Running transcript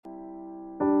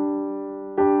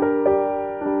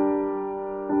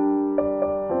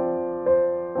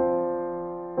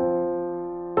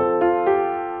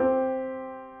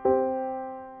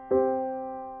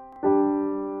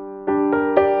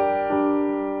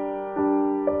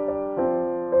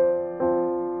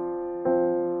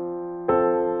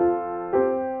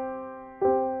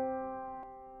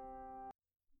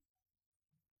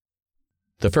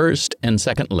The first and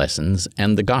second lessons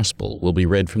and the Gospel will be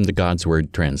read from the God's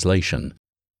Word translation.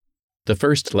 The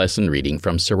first lesson reading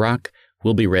from Sirach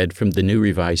will be read from the New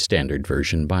Revised Standard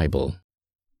Version Bible.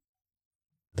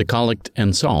 The Collect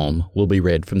and Psalm will be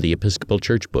read from the Episcopal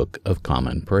Church Book of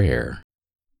Common Prayer.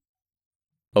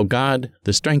 O God,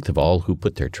 the strength of all who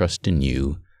put their trust in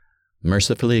you,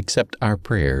 mercifully accept our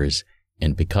prayers,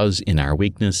 and because in our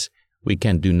weakness we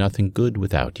can do nothing good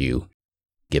without you,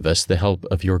 give us the help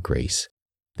of your grace,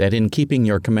 that in keeping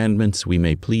your commandments we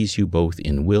may please you both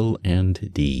in will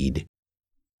and deed.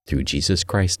 Through Jesus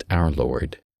Christ our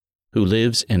Lord, who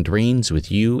lives and reigns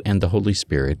with you and the Holy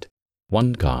Spirit,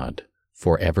 one God,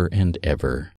 forever and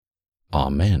ever.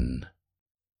 Amen.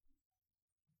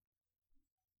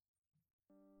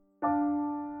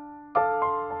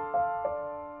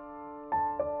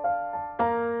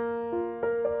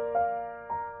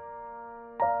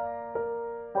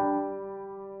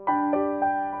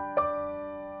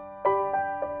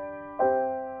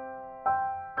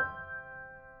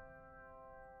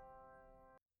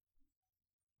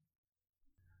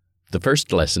 The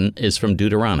first lesson is from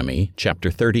Deuteronomy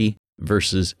chapter 30,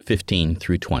 verses 15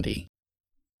 through 20.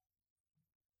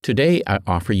 Today I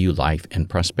offer you life and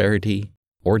prosperity,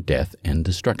 or death and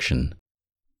destruction.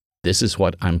 This is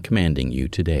what I'm commanding you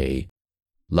today.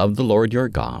 Love the Lord your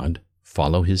God,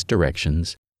 follow His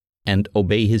directions, and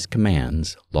obey His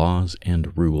commands, laws,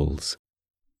 and rules.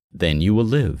 Then you will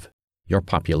live, your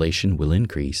population will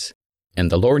increase, and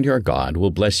the Lord your God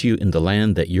will bless you in the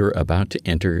land that you're about to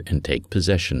enter and take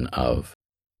possession of.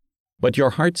 But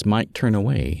your hearts might turn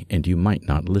away, and you might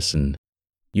not listen.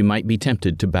 You might be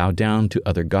tempted to bow down to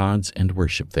other gods and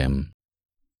worship them.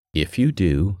 If you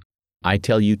do, I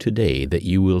tell you today that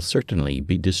you will certainly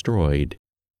be destroyed.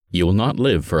 You will not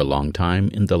live for a long time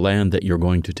in the land that you're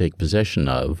going to take possession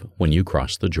of when you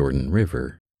cross the Jordan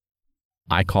River.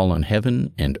 I call on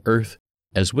heaven and earth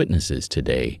as witnesses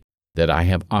today that I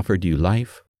have offered you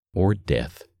life or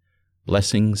death,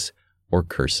 blessings or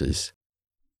curses.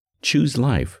 Choose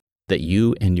life, that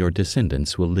you and your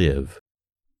descendants will live.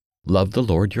 Love the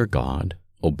Lord your God,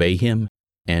 obey Him,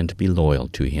 and be loyal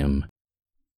to Him.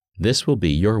 This will be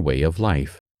your way of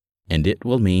life, and it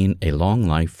will mean a long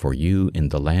life for you in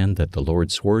the land that the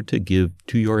Lord swore to give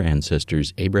to your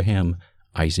ancestors Abraham,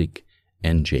 Isaac,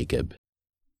 and Jacob.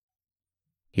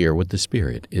 Hear what the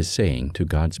Spirit is saying to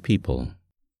God's people.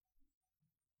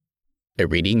 A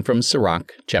reading from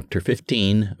Sirach, chapter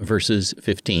 15, verses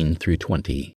 15 through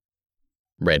 20.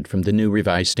 Read from the New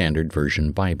Revised Standard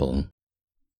Version Bible.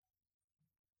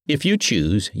 If you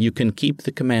choose, you can keep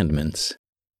the commandments,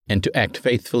 and to act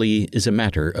faithfully is a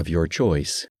matter of your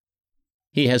choice.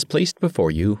 He has placed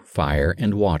before you fire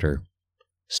and water.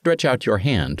 Stretch out your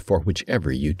hand for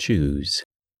whichever you choose.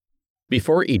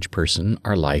 Before each person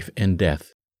are life and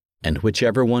death, and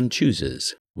whichever one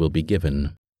chooses will be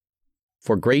given.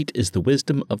 For great is the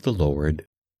wisdom of the Lord.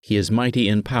 He is mighty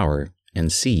in power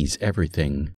and sees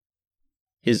everything.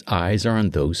 His eyes are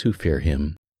on those who fear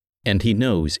Him, and He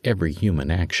knows every human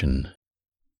action.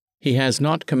 He has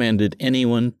not commanded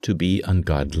anyone to be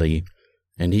ungodly,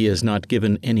 and He has not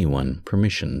given anyone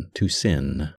permission to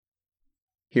sin.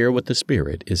 Hear what the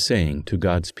Spirit is saying to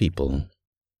God's people.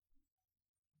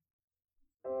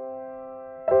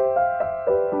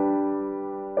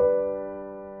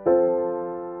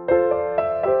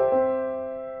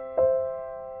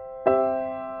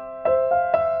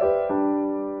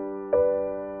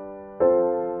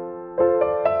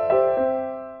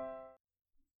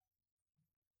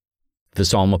 The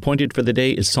psalm appointed for the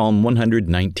day is Psalm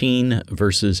 119,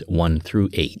 verses 1 through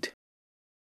 8.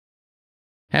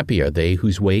 Happy are they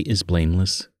whose way is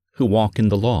blameless, who walk in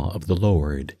the law of the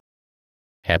Lord.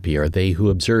 Happy are they who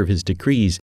observe His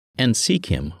decrees and seek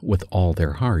Him with all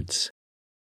their hearts,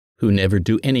 who never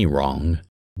do any wrong,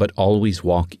 but always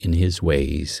walk in His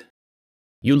ways.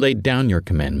 You laid down your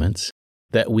commandments,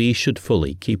 that we should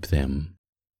fully keep them.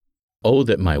 Oh,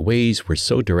 that my ways were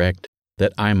so direct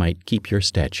that I might keep your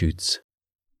statutes.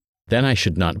 Then I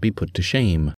should not be put to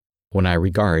shame when I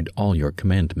regard all your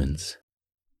commandments.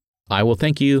 I will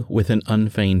thank you with an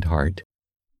unfeigned heart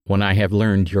when I have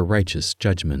learned your righteous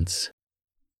judgments.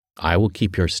 I will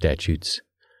keep your statutes.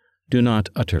 Do not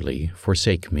utterly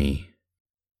forsake me.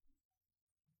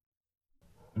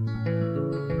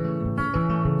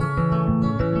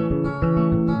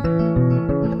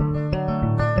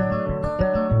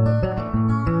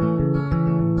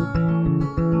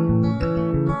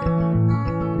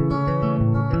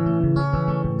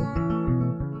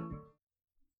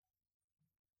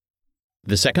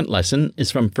 The second lesson is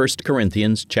from 1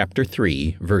 Corinthians chapter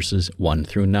 3, verses 1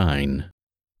 through 9.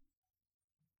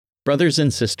 Brothers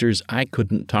and sisters, I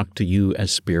couldn't talk to you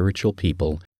as spiritual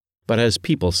people, but as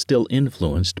people still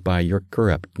influenced by your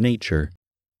corrupt nature.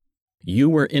 You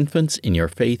were infants in your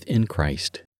faith in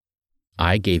Christ.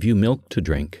 I gave you milk to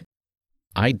drink.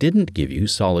 I didn't give you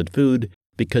solid food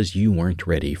because you weren't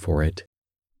ready for it.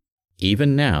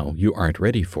 Even now, you aren't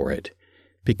ready for it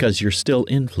because you're still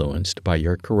influenced by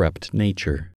your corrupt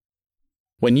nature.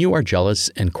 When you are jealous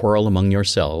and quarrel among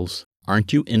yourselves,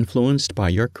 aren't you influenced by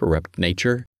your corrupt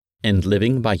nature and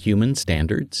living by human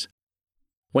standards?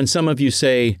 When some of you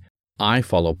say, I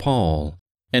follow Paul,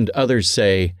 and others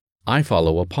say, I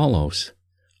follow Apollos,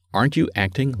 aren't you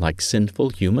acting like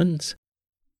sinful humans?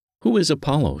 Who is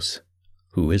Apollos?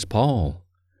 Who is Paul?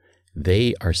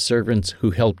 They are servants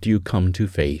who helped you come to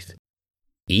faith.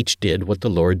 Each did what the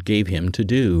Lord gave him to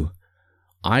do.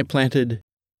 I planted,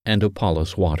 and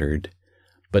Apollos watered,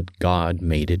 but God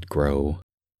made it grow.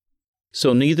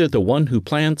 So neither the one who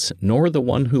plants nor the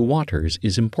one who waters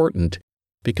is important,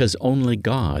 because only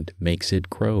God makes it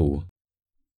grow.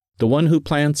 The one who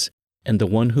plants and the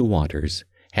one who waters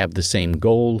have the same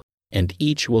goal, and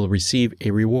each will receive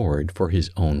a reward for his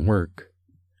own work.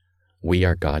 We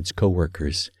are God's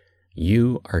co-workers.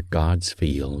 You are God's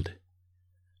field.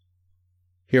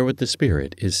 Hear what the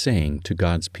Spirit is saying to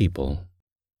God's people.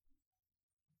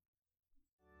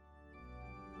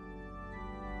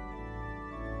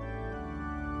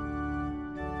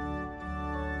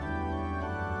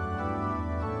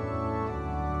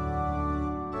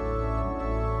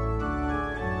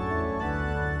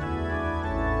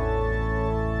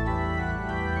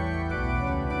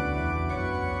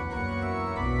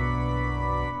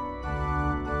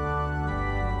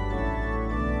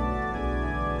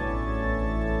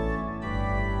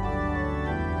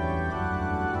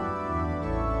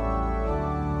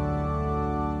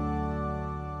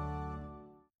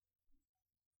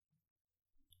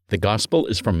 The Gospel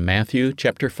is from Matthew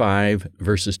chapter 5,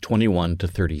 verses 21 to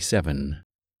 37.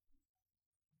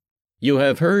 You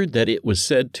have heard that it was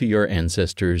said to your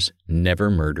ancestors, never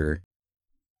murder.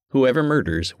 Whoever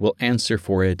murders will answer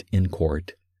for it in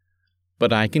court.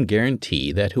 But I can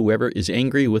guarantee that whoever is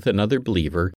angry with another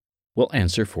believer will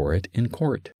answer for it in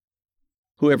court.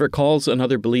 Whoever calls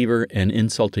another believer an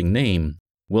insulting name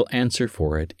will answer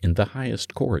for it in the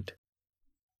highest court.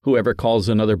 Whoever calls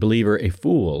another believer a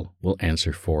fool will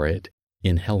answer for it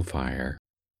in hellfire.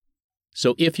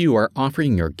 So if you are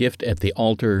offering your gift at the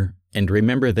altar and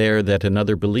remember there that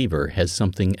another believer has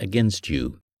something against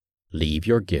you, leave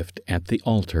your gift at the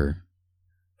altar.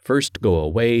 First go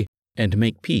away and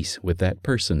make peace with that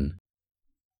person.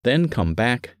 Then come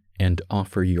back and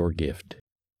offer your gift.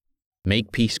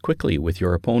 Make peace quickly with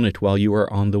your opponent while you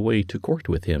are on the way to court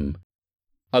with him.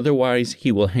 Otherwise,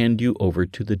 he will hand you over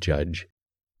to the judge.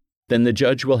 Then the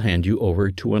judge will hand you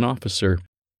over to an officer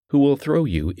who will throw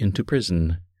you into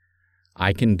prison.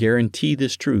 I can guarantee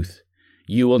this truth.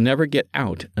 You will never get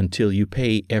out until you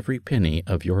pay every penny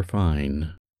of your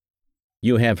fine.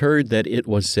 You have heard that it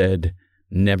was said,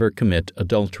 never commit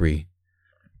adultery.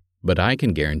 But I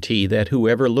can guarantee that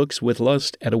whoever looks with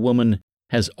lust at a woman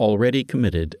has already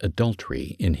committed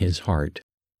adultery in his heart.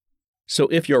 So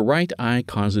if your right eye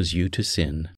causes you to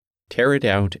sin, tear it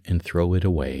out and throw it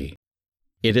away.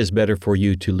 It is better for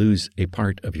you to lose a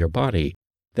part of your body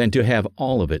than to have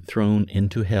all of it thrown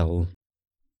into hell.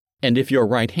 And if your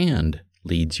right hand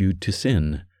leads you to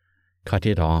sin, cut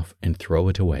it off and throw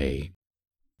it away.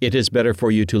 It is better for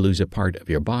you to lose a part of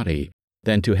your body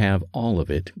than to have all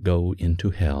of it go into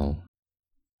hell.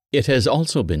 It has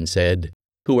also been said,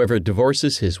 whoever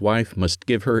divorces his wife must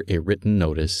give her a written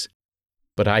notice.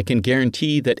 But I can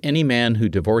guarantee that any man who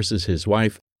divorces his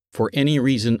wife for any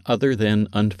reason other than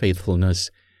unfaithfulness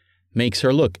makes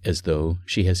her look as though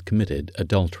she has committed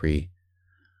adultery.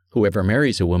 Whoever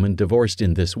marries a woman divorced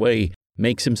in this way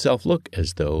makes himself look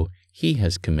as though he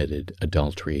has committed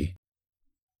adultery.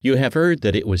 You have heard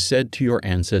that it was said to your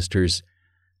ancestors,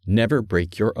 never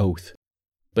break your oath,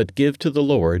 but give to the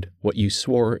Lord what you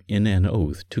swore in an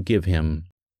oath to give him.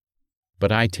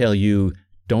 But I tell you,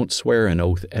 don't swear an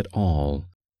oath at all.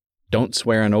 Don't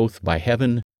swear an oath by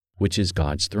heaven, which is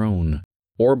God's throne,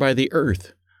 or by the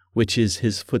earth, which is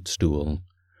his footstool,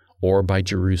 or by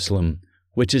Jerusalem,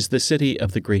 which is the city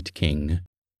of the great King.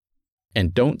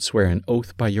 And don't swear an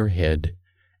oath by your head.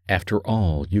 After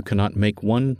all, you cannot make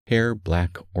one hair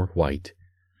black or white.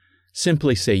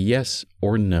 Simply say yes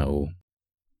or no.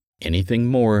 Anything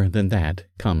more than that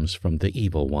comes from the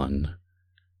evil one.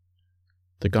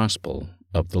 The Gospel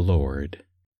of the Lord.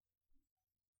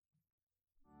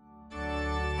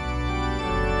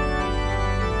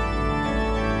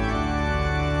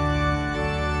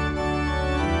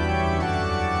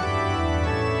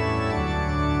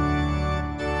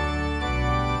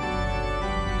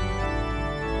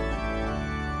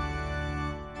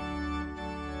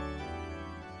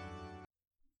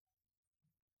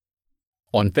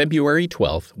 On February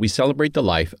 12th, we celebrate the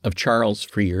life of Charles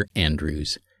Freer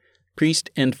Andrews, priest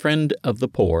and friend of the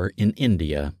poor in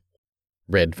India,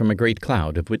 read from a great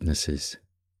cloud of witnesses.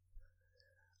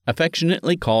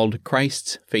 Affectionately called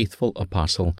Christ's faithful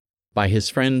apostle by his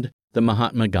friend the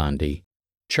Mahatma Gandhi,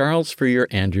 Charles Freer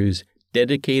Andrews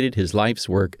dedicated his life's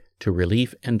work to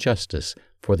relief and justice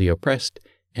for the oppressed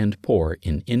and poor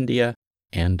in India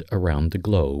and around the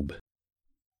globe.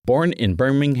 Born in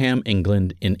Birmingham,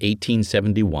 England in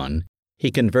 1871, he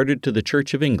converted to the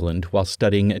Church of England while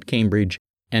studying at Cambridge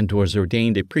and was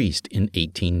ordained a priest in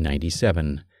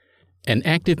 1897. An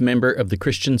active member of the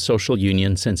Christian Social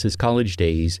Union since his college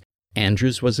days,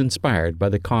 Andrews was inspired by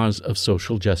the cause of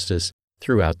social justice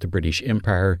throughout the British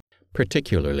Empire,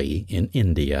 particularly in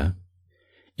India.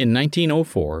 In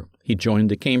 1904, he joined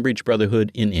the Cambridge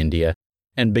Brotherhood in India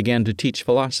and began to teach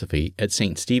philosophy at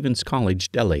St. Stephen's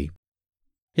College, Delhi.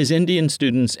 His Indian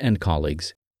students and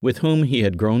colleagues, with whom he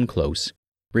had grown close,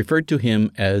 referred to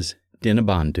him as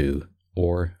Dinabandhu,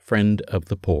 or friend of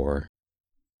the poor.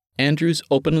 Andrews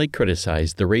openly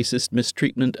criticized the racist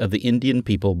mistreatment of the Indian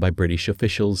people by British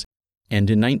officials, and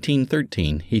in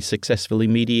 1913 he successfully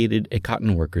mediated a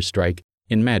cotton workers' strike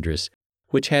in Madras,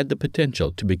 which had the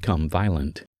potential to become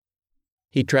violent.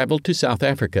 He traveled to South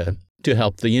Africa to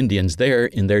help the Indians there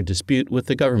in their dispute with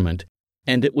the government,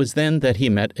 and it was then that he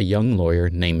met a young lawyer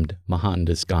named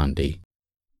Mohandas Gandhi.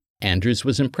 Andrews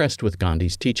was impressed with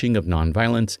Gandhi's teaching of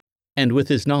nonviolence and with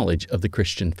his knowledge of the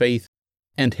Christian faith,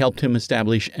 and helped him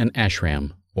establish an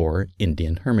ashram, or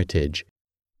Indian hermitage,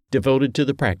 devoted to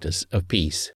the practice of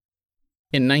peace.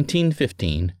 In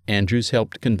 1915, Andrews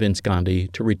helped convince Gandhi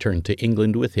to return to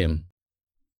England with him.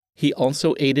 He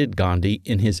also aided Gandhi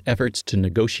in his efforts to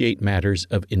negotiate matters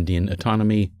of Indian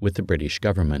autonomy with the British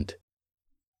government.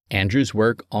 Andrews'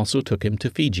 work also took him to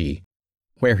Fiji,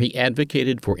 where he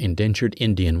advocated for indentured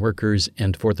Indian workers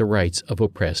and for the rights of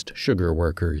oppressed sugar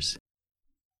workers.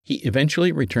 He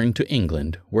eventually returned to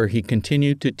England, where he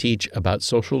continued to teach about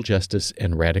social justice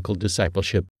and radical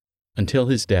discipleship until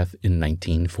his death in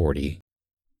 1940.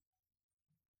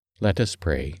 Let us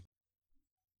pray.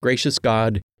 Gracious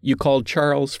God, you called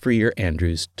Charles Freer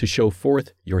Andrews to show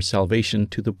forth your salvation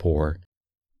to the poor.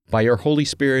 By your Holy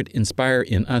Spirit, inspire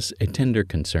in us a tender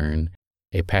concern,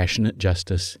 a passionate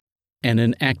justice, and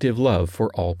an active love for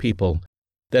all people,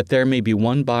 that there may be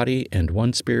one body and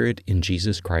one Spirit in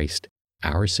Jesus Christ,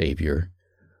 our Savior,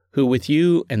 who with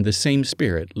you and the same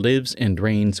Spirit lives and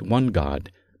reigns one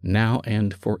God, now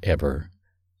and forever.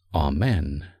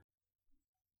 Amen.